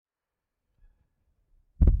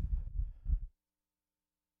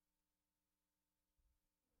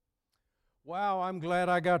Wow, I'm glad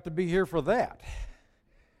I got to be here for that.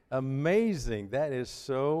 Amazing. That is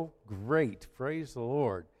so great. Praise the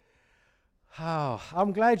Lord. Oh,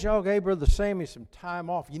 I'm glad y'all gave Brother Sammy some time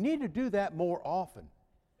off. You need to do that more often,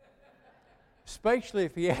 especially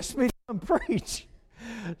if he asks me to come preach.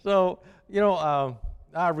 So,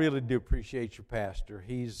 I really do appreciate your pastor.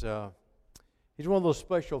 He's one of those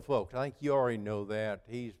special folks. I think you already know that.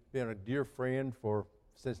 He's been a dear friend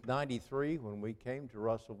since '93 when we came to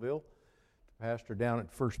Russellville. Pastor down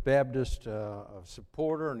at First Baptist, a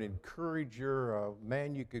supporter, an encourager, a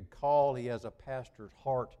man you could call. He has a pastor's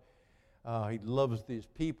heart. He loves these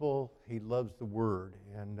people. He loves the Word,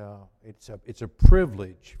 and it's a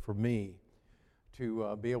privilege for me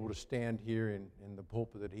to be able to stand here in the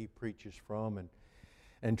pulpit that he preaches from,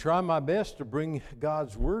 and try my best to bring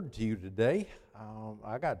God's Word to you today.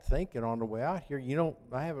 I got thinking on the way out here.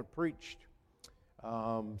 I haven't preached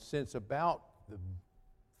since about the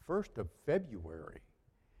 1st of February,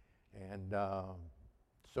 and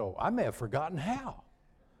so I may have forgotten how.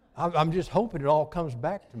 I'm just hoping it all comes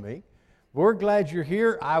back to me. We're glad you're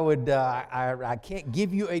here. I can't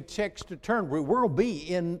give you a text to turn. We're going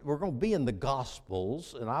to be in the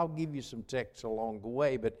Gospels, and I'll give you some texts along the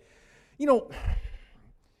way. But we live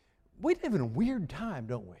in a weird time,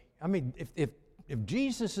 don't we? I mean, if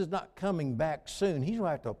Jesus is not coming back soon, he's going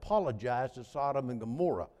to have to apologize to Sodom and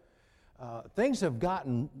Gomorrah. Things have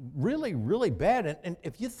gotten really, really bad. And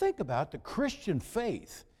if you think about it, the Christian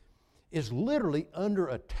faith is literally under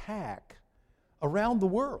attack around the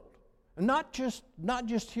world. And not just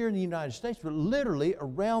here in the United States, but literally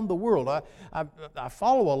around the world. I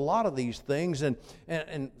follow a lot of these things, and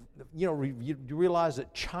you realize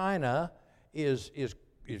that China is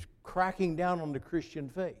cracking down on the Christian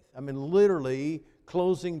faith. I mean, literally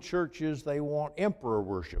closing churches. They want emperor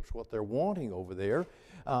worship, what they're wanting over there.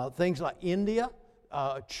 Things like India,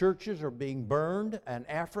 churches are being burned, and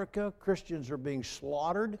Africa, Christians are being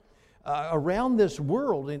slaughtered. Around this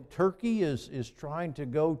world, and Turkey is trying to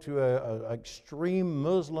go to an extreme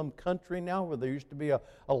Muslim country now, where there used to be a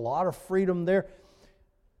lot of freedom there.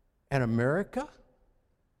 And America,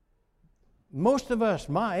 most of us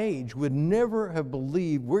my age would never have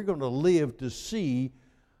believed we're going to live to see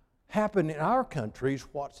happen in our countries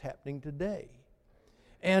what's happening today.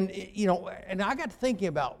 And and I got thinking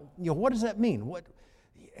about what does that mean?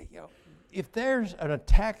 If there's an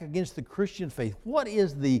attack against the Christian faith, what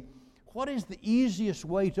is the easiest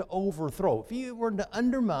way to overthrow? If you were to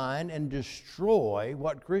undermine and destroy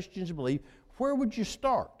what Christians believe, where would you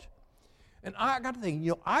start? And I got to think,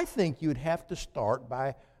 I think you'd have to start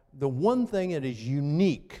by the one thing that is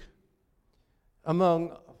unique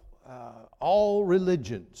among all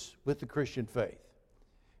religions with the Christian faith.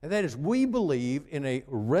 And that is, we believe in a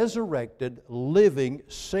resurrected, living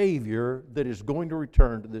Savior that is going to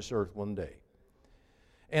return to this earth one day.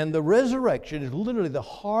 And the resurrection is literally the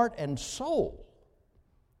heart and soul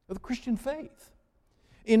of the Christian faith.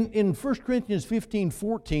 In 1 Corinthians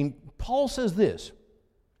 15:14, Paul says this,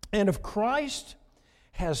 "And if Christ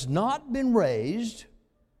has not been raised,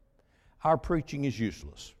 our preaching is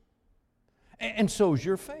useless, and so is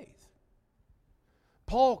your faith."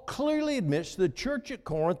 Paul clearly admits to the church at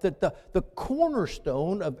Corinth that the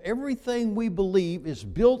cornerstone of everything we believe is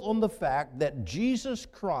built on the fact that Jesus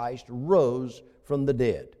Christ rose from the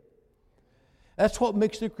dead. That's what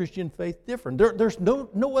makes the Christian faith different. There's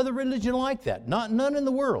no other religion like that. None in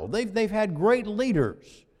the world. They've had great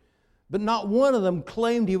leaders, but not one of them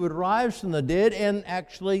claimed he would rise from the dead and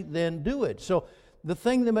actually then do it. So the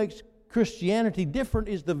thing that makes Christianity different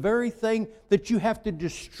is the very thing that you have to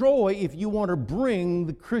destroy if you want to bring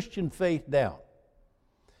the Christian faith down.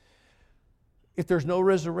 If there's no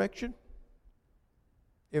resurrection,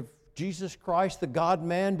 if Jesus Christ, the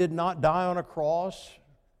God-man, did not die on a cross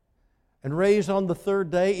and raise on the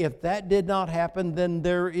third day, if that did not happen, then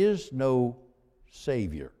there is no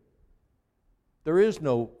Savior. There is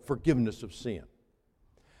no forgiveness of sin.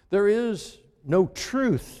 There is no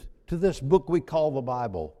truth to this book we call the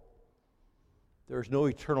Bible. There's no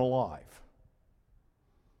eternal life.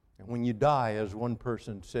 And when you die, as one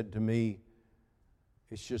person said to me,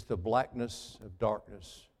 it's just the blackness of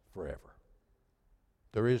darkness forever.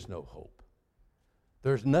 There is no hope.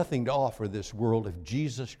 There's nothing to offer this world if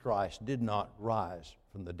Jesus Christ did not rise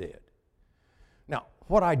from the dead. Now,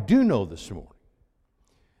 what I do know this morning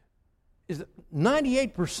is that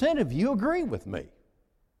 98% of you agree with me,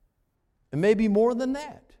 and maybe more than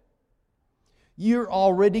that. You're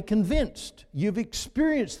already convinced. You've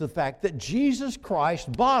experienced the fact that Jesus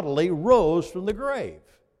Christ bodily rose from the grave.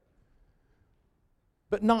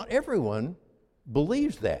 But not everyone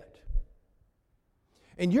believes that.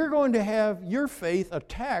 And you're going to have your faith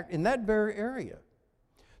attacked in that very area.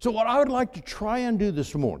 So what I would like to try and do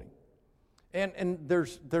this morning, and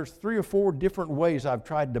there's 3 or 4 different ways I've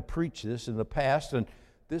tried to preach this in the past, and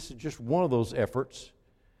this is just one of those efforts.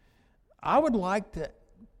 I would like to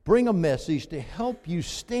bring a message to help you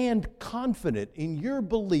stand confident in your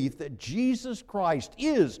belief that Jesus Christ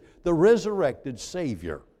is the resurrected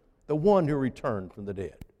Savior, the one who returned from the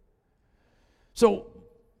dead. So,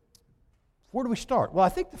 where do we start? Well, I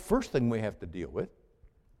think the first thing we have to deal with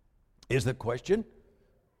is the question,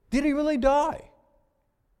 did he really die?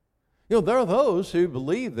 You know, there are those who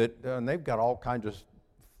believe that, and they've got all kinds of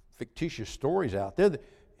fictitious stories out there, that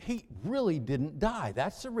he really didn't die.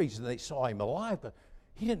 That's the reason they saw him alive, but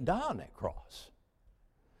he didn't die on that cross.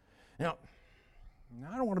 Now,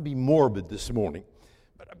 I don't want to be morbid this morning,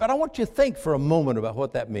 but I want you to think for a moment about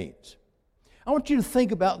what that means. I want you to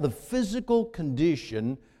think about the physical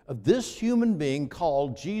condition of this human being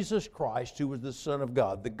called Jesus Christ, who was the Son of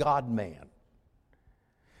God, the God-man.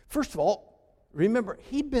 First of all, remember,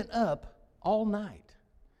 he'd been up all night.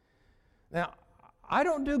 Now, I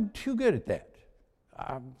don't do too good at that.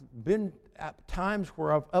 I've been at times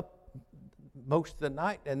where I've up most of the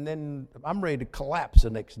night and then I'm ready to collapse the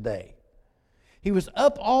next day. He was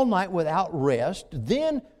up all night without rest.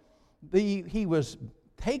 Then he was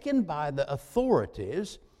taken by the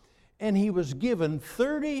authorities and he was given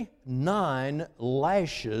 39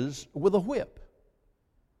 lashes with a whip.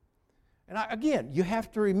 And again, you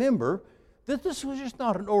have to remember that this was just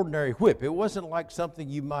not an ordinary whip. It wasn't like something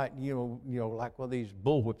you might, like one of these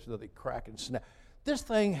bullwhips that they crack and snap. This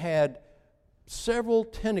thing had several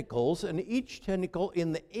tentacles, and each tentacle,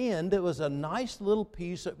 in the end, it was a nice little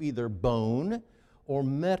piece of either bone or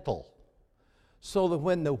metal. So that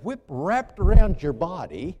when the whip wrapped around your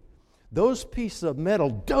body, those pieces of metal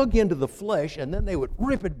dug into the flesh, and then they would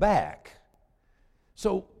rip it back.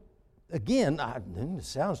 So, again, it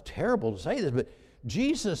sounds terrible to say this, but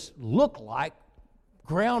Jesus looked like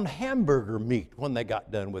ground hamburger meat when they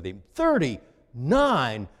got done with him.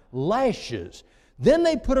 39 lashes. Then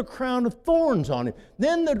they put a crown of thorns on him.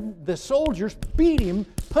 Then the soldiers beat him,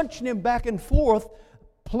 punching him back and forth,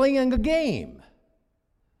 playing a game.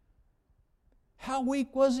 How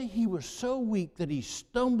weak was he? He was so weak that he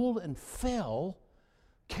stumbled and fell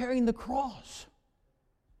carrying the cross.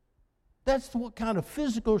 That's what kind of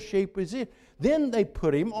physical shape was in. Then they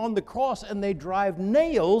put him on the cross and they drive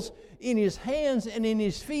nails in his hands and in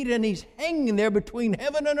his feet, and he's hanging there between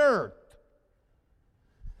heaven and earth.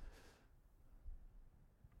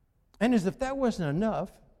 And as if that wasn't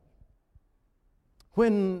enough,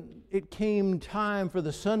 when it came time for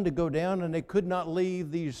the sun to go down and they could not leave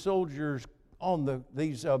these soldiers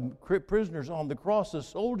these prisoners on the cross, the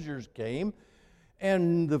soldiers came,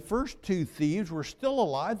 and the first 2 thieves were still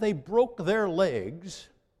alive. They broke their legs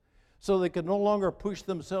so they could no longer push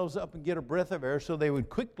themselves up and get a breath of air, so they would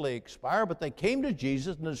quickly expire. But they came to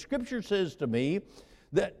Jesus, and the Scripture says to me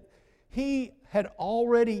that he had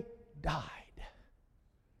already died.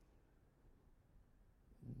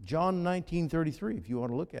 John 19:33, if you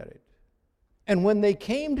want to look at it. And when they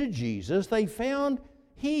came to Jesus, they found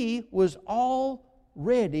he was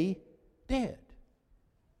already dead.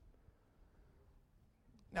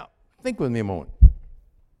 Now, think with me a moment.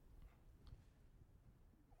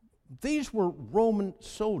 These were Roman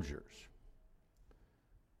soldiers.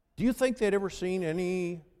 Do you think they'd ever seen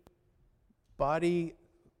anybody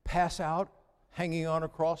pass out hanging on a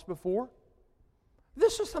cross before?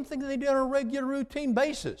 This is something they did on a regular routine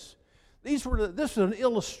basis. This is an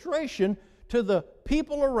illustration to the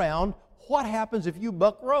people around what happens if you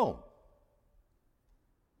buck Rome.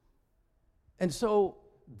 And so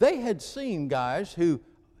they had seen guys who,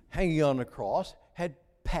 hanging on a cross, had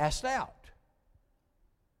passed out.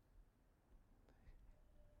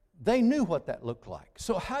 They knew what that looked like.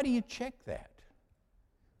 So how do you check that?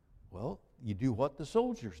 Well, you do what the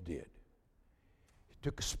soldiers did. You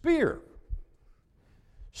took a spear,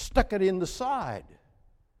 stuck it in the side,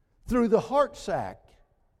 through the heart sac,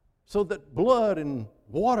 so that blood and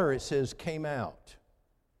water, it says, came out.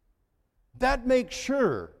 That makes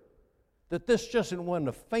sure that this just wasn't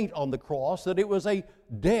a faint on the cross, that it was a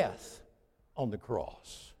death on the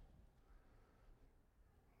cross.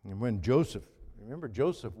 And when Joseph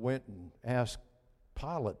went and asked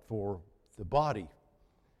Pilate for the body,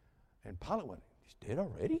 and Pilate went, he's dead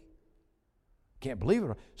already? Can't believe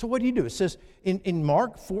it. So what do you do? It says in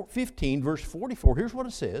Mark 15, verse 44, here's what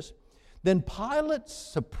it says. Then Pilate,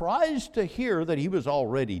 surprised to hear that he was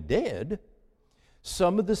already dead,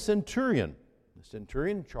 summoned the centurion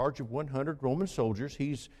in charge of 100 Roman soldiers.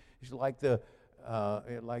 He's like the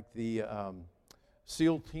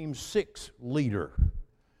SEAL Team 6 leader.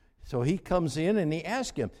 So he comes in and he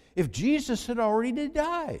asks him if Jesus had already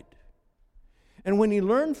died. And when he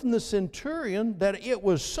learned from the centurion that it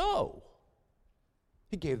was so,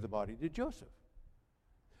 he gave the body to Joseph.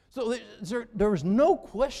 So there was no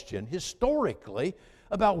question historically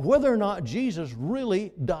about whether or not Jesus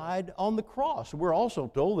really died on the cross. We're also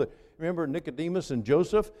told that, remember Nicodemus and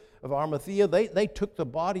Joseph of Arimathea, they took the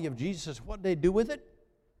body of Jesus. What did they do with it?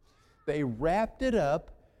 They wrapped it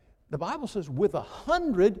up, the Bible says, with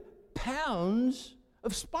 100 pounds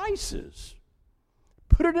of spices.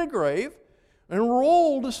 Put it in a grave and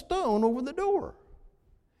rolled a stone over the door.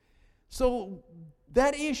 So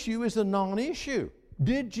that issue is a non-issue.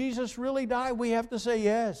 Did Jesus really die? We have to say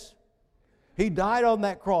yes. He died on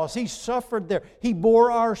that cross. He suffered there. He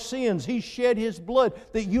bore our sins. He shed His blood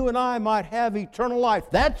that you and I might have eternal life.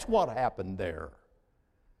 That's what happened there.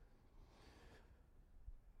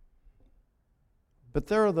 But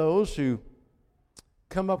there are those who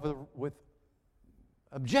come up with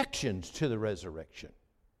objections to the resurrection.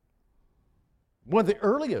 One of the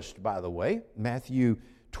earliest, by the way, Matthew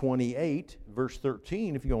 28, verse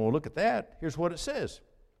 13, if you want to look at that, here's what it says.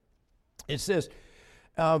 It says,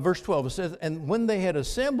 verse 12, it says, and when they had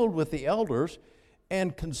assembled with the elders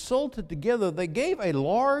and consulted together, they gave a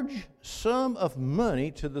large sum of money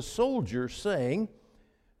to the soldiers, saying,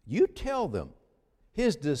 you tell them,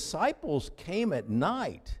 His disciples came at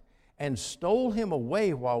night and stole Him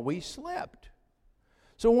away while we slept.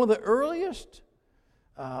 So one of the earliest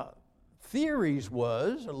theories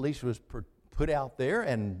was, at least was put out there,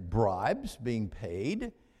 and bribes being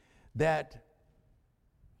paid, that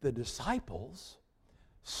the disciples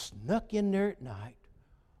snuck in there at night,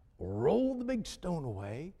 rolled the big stone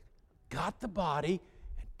away, got the body,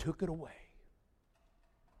 and took it away.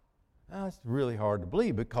 Now, it's really hard to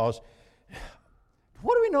believe because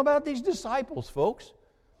what do we know about these disciples, folks?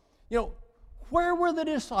 You know, where were the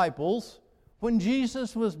disciples when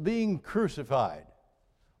Jesus was being crucified?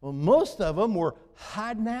 Well, most of them were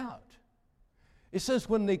hiding out. It says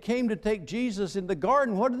when they came to take Jesus in the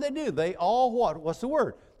garden, what did they do? They all what? What's the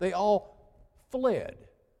word? They all fled.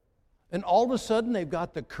 And all of a sudden they've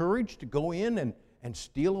got the courage to go in and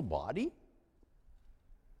steal a body?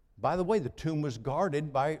 By the way, the tomb was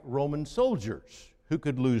guarded by Roman soldiers who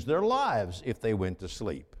could lose their lives if they went to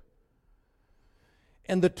sleep.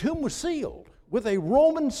 And the tomb was sealed with a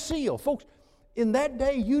Roman seal. Folks, in that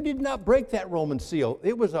day, you did not break that Roman seal.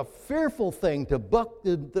 It was a fearful thing to buck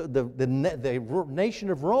the nation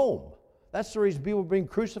of Rome. That's the reason people were being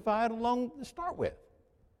crucified along to start with.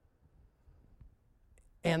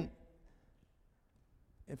 And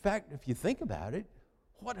in fact, if you think about it,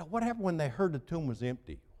 what happened when they heard the tomb was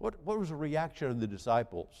empty? What was the reaction of the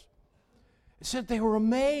disciples? It said they were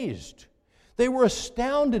amazed. They were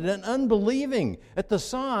astounded and unbelieving at the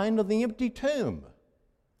sign of the empty tomb.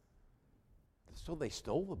 So they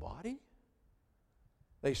stole the body?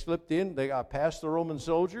 They slipped in, they got past the Roman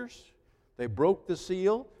soldiers, they broke the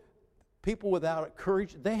seal. People without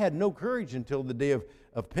courage, they had no courage until the day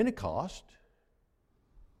of Pentecost.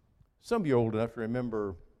 Some of you are old enough to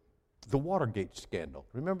remember the Watergate scandal.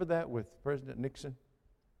 Remember that with President Nixon?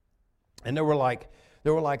 And there were like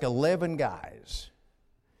 11 guys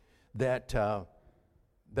that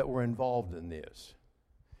were involved in this.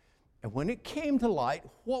 And when it came to light,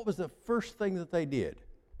 what was the first thing that they did?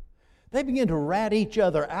 They began to rat each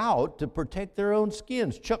other out to protect their own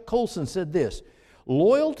skins. Chuck Colson said this,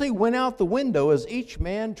 loyalty went out the window as each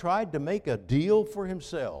man tried to make a deal for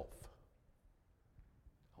himself.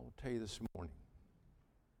 I will tell you this morning,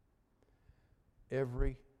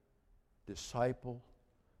 every disciple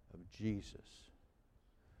of Jesus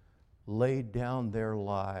laid down their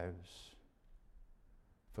lives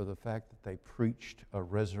for the fact that they preached a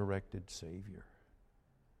resurrected Savior.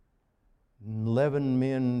 11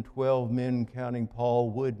 men, 12 men, counting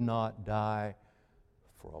Paul, would not die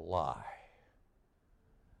for a lie.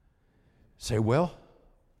 Say, well,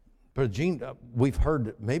 Brother Gene, we've heard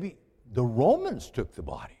that maybe the Romans took the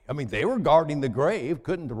body. I mean, they were guarding the grave.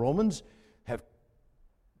 Couldn't the Romans have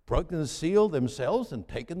broken the seal themselves and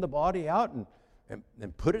taken the body out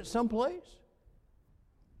and put it someplace?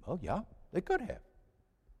 Oh, yeah, they could have.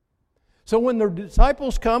 So when the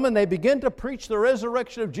disciples come and they begin to preach the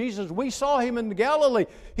resurrection of Jesus, we saw Him in Galilee.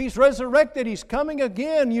 He's resurrected. He's coming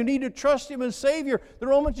again. You need to trust Him as Savior. The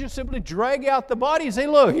Romans just simply drag out the body and say,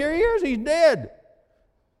 look, here He is. He's dead.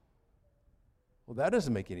 Well, that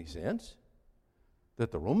doesn't make any sense.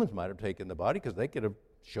 That the Romans might have taken the body because they could have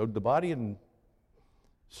showed the body and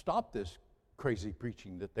stopped this crazy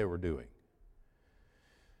preaching that they were doing.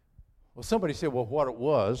 Well, somebody said, well, what it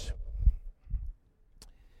was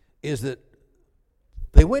is that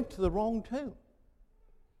they went to the wrong tomb.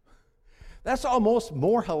 That's almost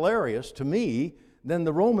more hilarious to me than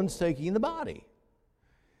the Romans taking the body.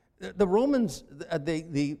 The Romans,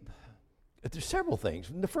 there's several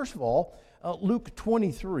things. First of all, Luke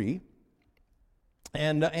 23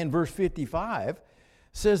 and verse 55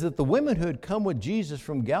 says that the women who had come with Jesus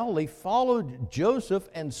from Galilee followed Joseph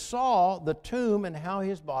and saw the tomb and how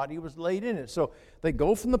his body was laid in it. So they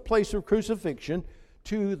go from the place of crucifixion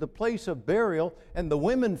to the place of burial, and the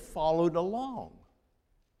women followed along.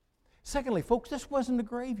 Secondly, folks, this wasn't a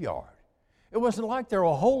graveyard. It wasn't like there were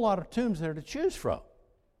a whole lot of tombs there to choose from.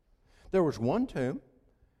 There was one tomb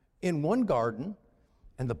in one garden,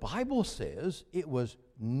 and the Bible says it was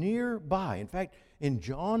nearby. In fact, in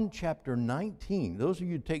John chapter 19, those of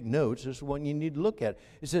you who take notes, this is one you need to look at.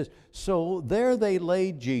 It says, so there they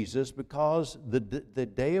laid Jesus because the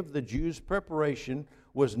day of the Jews' preparation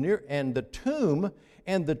was near, and the tomb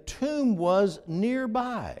was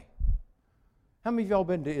nearby. How many of y'all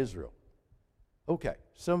been to Israel? Okay,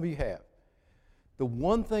 some of you have. The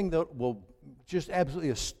one thing that will just absolutely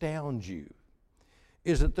astound you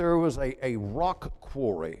is that there was a rock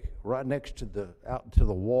quarry right next to out to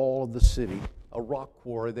the wall of the city, a rock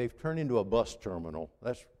quarry. They've turned into a bus terminal.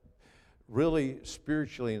 That's really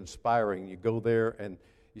spiritually inspiring. You go there and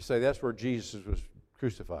you say, that's where Jesus was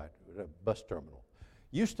crucified, a bus terminal.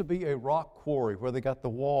 Used to be a rock quarry where they got the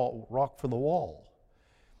rock for the wall.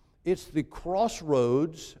 It's the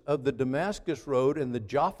crossroads of the Damascus Road and the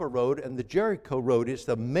Jaffa Road and the Jericho Road. It's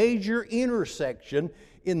the major intersection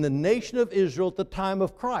in the nation of Israel at the time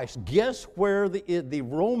of Christ. Guess where the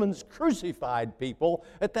Romans crucified people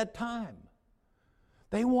at that time?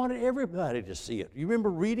 They wanted everybody to see it. You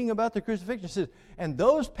remember reading about the crucifixion? It says, and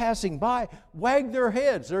those passing by wagged their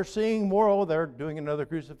heads. They're seeing more, oh, they're doing another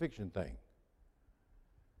crucifixion thing.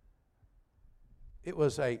 It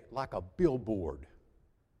was like a billboard.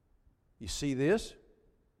 You see this?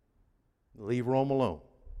 Leave Rome alone.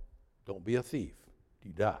 Don't be a thief.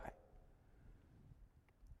 You die.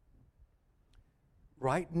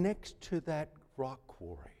 Right next to that rock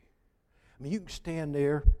quarry. I mean, you can stand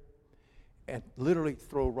there and literally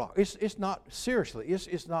throw rocks. It's not, seriously,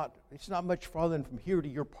 it's not much farther than from here to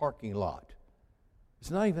your parking lot.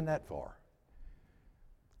 It's not even that far.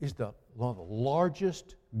 It's one of the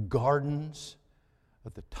largest gardens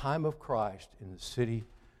of the time of Christ in the city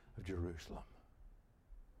of Jerusalem.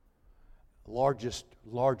 The largest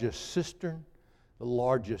cistern, the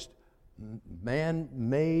largest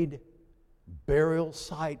man-made burial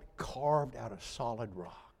site carved out of solid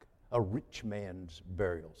rock, a rich man's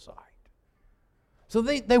burial site. So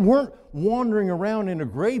they weren't wandering around in a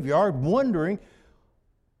graveyard wondering,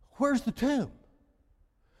 where's the tomb?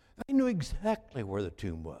 They knew exactly where the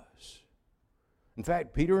tomb was. In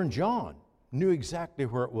fact, Peter and John knew exactly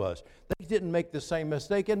where it was. They didn't make the same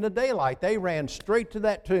mistake in the daylight. They ran straight to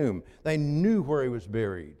that tomb. They knew where he was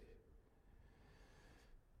buried.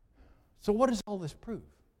 So what does all this prove?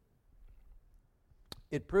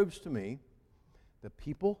 It proves to me that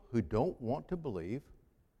people who don't want to believe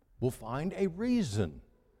will find a reason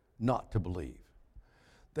not to believe.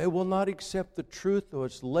 They will not accept the truth, though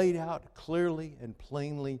it's laid out clearly and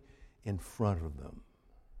plainly in front of them.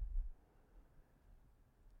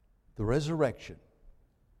 The resurrection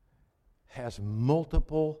has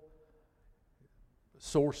multiple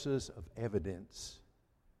sources of evidence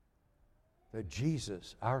that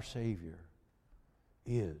Jesus, our Savior,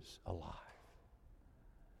 is alive.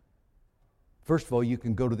 First of all, you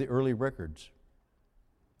can go to the early records.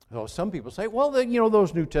 So some people say, well,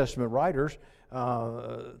 those New Testament writers,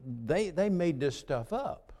 they made this stuff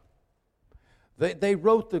up. They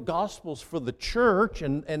wrote the Gospels for the church,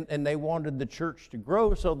 and they wanted the church to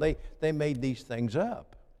grow, so they made these things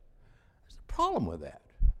up. There's a problem with that.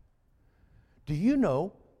 Do you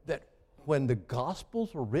know that when the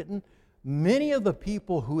Gospels were written, many of the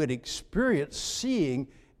people who had experienced seeing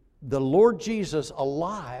the Lord Jesus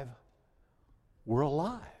alive were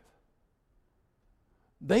alive?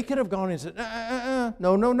 They could have gone and said,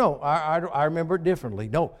 no, I remember it differently.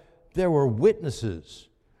 No, there were witnesses.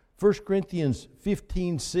 1 Corinthians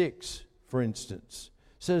 15:6, for instance,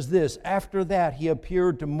 says this, after that he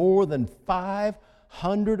appeared to more than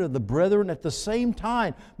 500 of the brethren at the same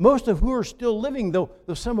time, most of who are still living, though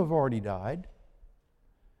some have already died.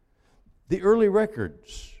 The early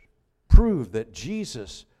records prove that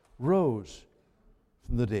Jesus rose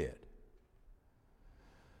from the dead.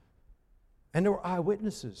 And there were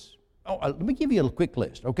eyewitnesses. Let me give you a quick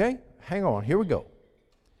list, okay? Hang on, here we go.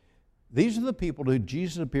 These are the people who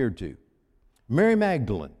Jesus appeared to. Mary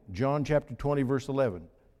Magdalene, John chapter 20, verse 11.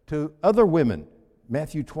 To other women,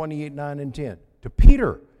 Matthew 28, 9 and 10. To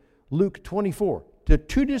Peter, Luke 24. To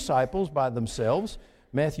two disciples by themselves,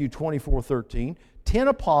 Matthew 24:13. 10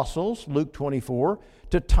 apostles, Luke 24.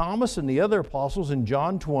 To Thomas and the other apostles in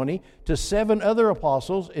John 20. To 7 other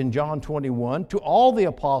apostles in John 21. To all the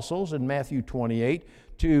apostles in Matthew 28.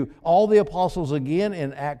 To all the apostles again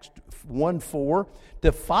in Acts 1:4.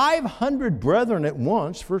 To 500 brethren at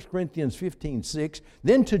once, 1 Corinthians 15:6.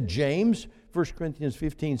 Then to James, 1 Corinthians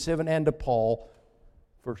 15:7. And to Paul,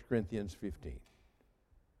 1 Corinthians 15.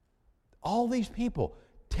 All these people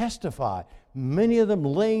testify, many of them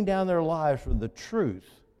laying down their lives for the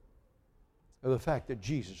truth of the fact that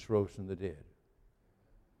Jesus rose from the dead.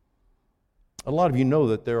 A lot of you know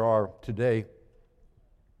that there are today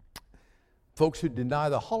folks who deny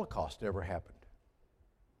the Holocaust ever happened.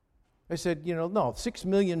 They said, no, 6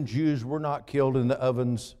 million Jews were not killed in the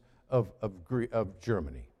ovens of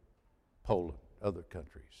Germany, Poland, other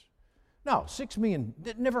countries. No, 6 million,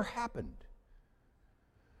 it never happened.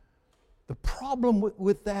 The problem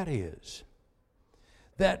with that is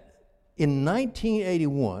that in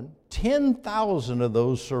 1981, 10,000 of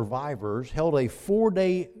those survivors held a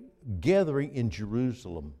 4-day gathering in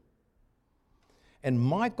Jerusalem. And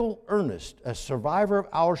Michael Ernest, a survivor of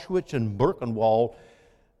Auschwitz and Birkenwald,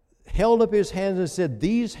 held up his hands and said,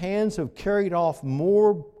 "These hands have carried off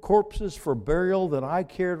more corpses for burial than I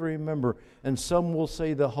care to remember." And some will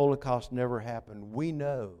say the Holocaust never happened. We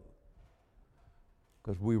know,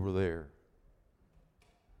 because we were there.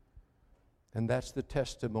 And that's the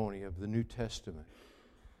testimony of the New Testament.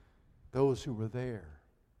 Those who were there,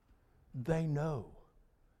 they know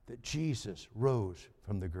that Jesus rose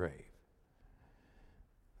from the grave.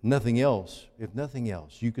 Nothing else, if nothing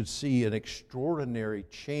else, you could see an extraordinary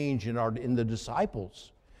change in the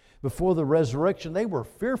disciples. Before the resurrection, they were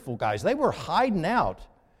fearful guys. They were hiding out.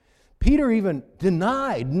 Peter even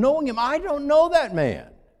denied knowing him. I don't know that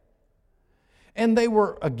man. And they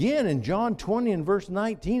were, again, in John 20 and verse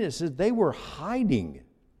 19, it says they were hiding.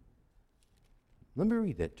 Let me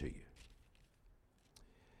read that to you.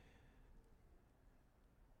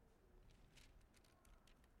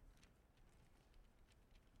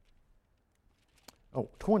 Oh,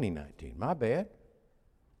 2019, my bad.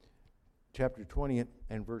 Chapter 20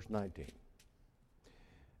 and verse 19.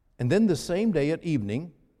 And then the same day at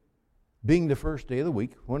evening, being the first day of the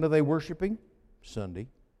week, when are they worshiping? Sunday.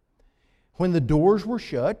 When the doors were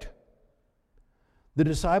shut, the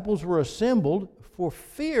disciples were assembled for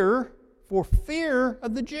fear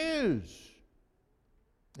of the Jews.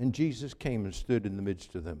 And Jesus came and stood in the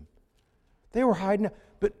midst of them. They were hiding out,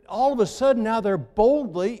 but all of a sudden now they're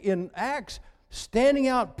boldly in Acts standing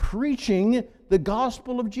out preaching the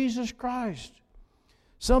gospel of Jesus Christ.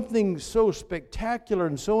 Something so spectacular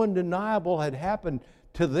and so undeniable had happened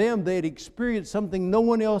to them. They had experienced something no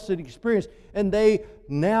one else had experienced, and they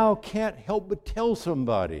now can't help but tell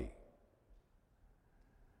somebody.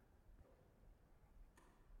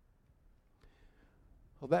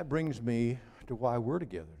 Well, that brings me to why we're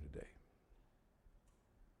together today.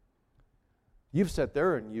 You've sat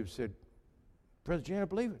there and you've said, "Brother Jan, I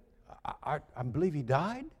believe it. I believe he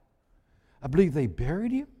died. I believe they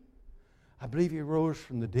buried him. I believe he rose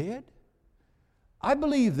from the dead. I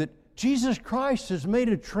believe that Jesus Christ has made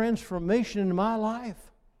a transformation in my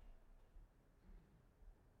life."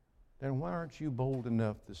 Then why aren't you bold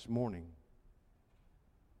enough this morning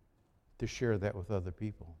to share that with other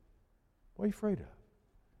people? What are you afraid of?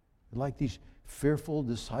 Like these fearful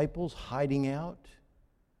disciples hiding out?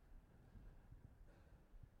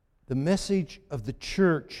 The message of the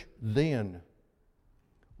church then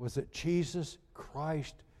was that Jesus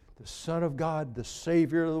Christ, the Son of God, the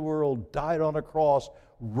Savior of the world, died on a cross,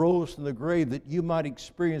 rose from the grave, that you might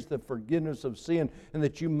experience the forgiveness of sin and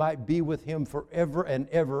that you might be with Him forever and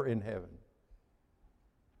ever in heaven.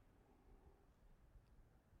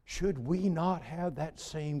 Should we not have that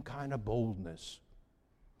same kind of boldness?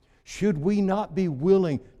 Should we not be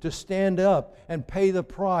willing to stand up and pay the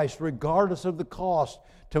price, regardless of the cost,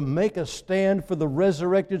 to make a stand for the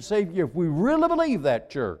resurrected Savior? If we really believe that,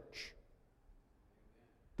 church,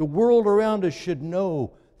 the world around us should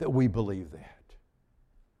know that we believe that.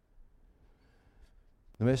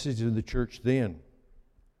 The message of the church then,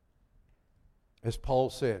 as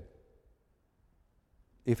Paul said,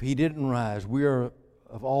 if He didn't rise, we are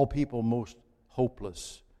of all people most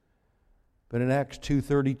hopeless. But in Acts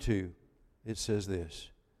 2:32, it says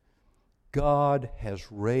this: God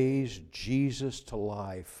has raised Jesus to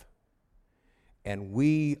life, and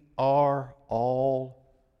we are all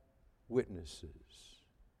witnesses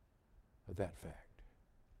of that fact.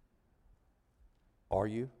 Are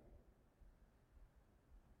you?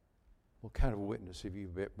 What kind of a witness have you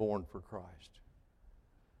borne for Christ?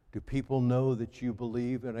 Do people know that you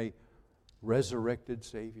believe in a resurrected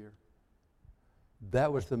Savior?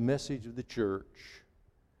 That was the message of the church.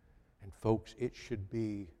 And folks, it should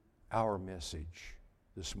be our message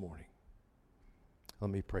this morning.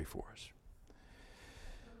 Let me pray for us.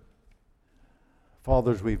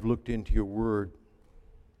 Father, as we've looked into your word,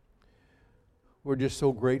 we're just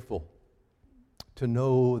so grateful to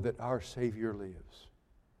know that our Savior lives.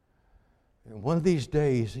 And one of these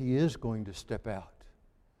days, He is going to step out.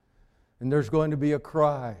 And there's going to be a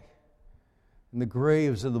cry. And the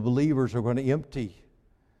graves of the believers are going to empty.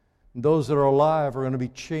 And those that are alive are going to be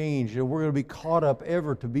changed. And we're going to be caught up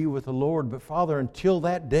ever to be with the Lord. But Father, until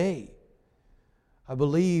that day, I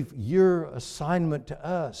believe your assignment to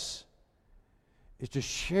us is to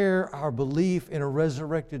share our belief in a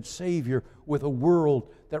resurrected Savior with a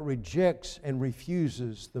world that rejects and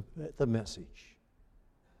refuses the message.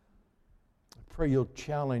 I pray you'll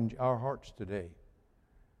challenge our hearts today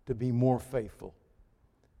to be more faithful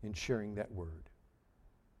in sharing that word.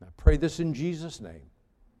 I pray this in Jesus' name.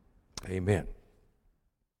 Amen.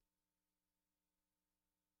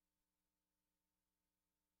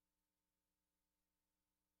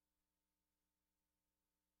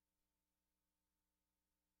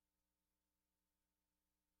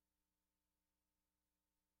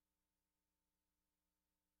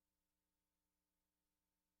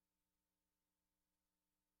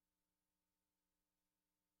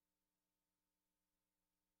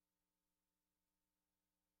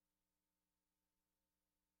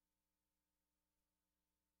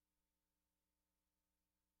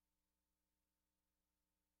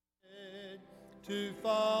 To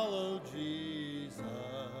follow Jesus,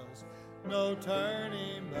 no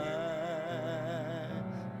turning back.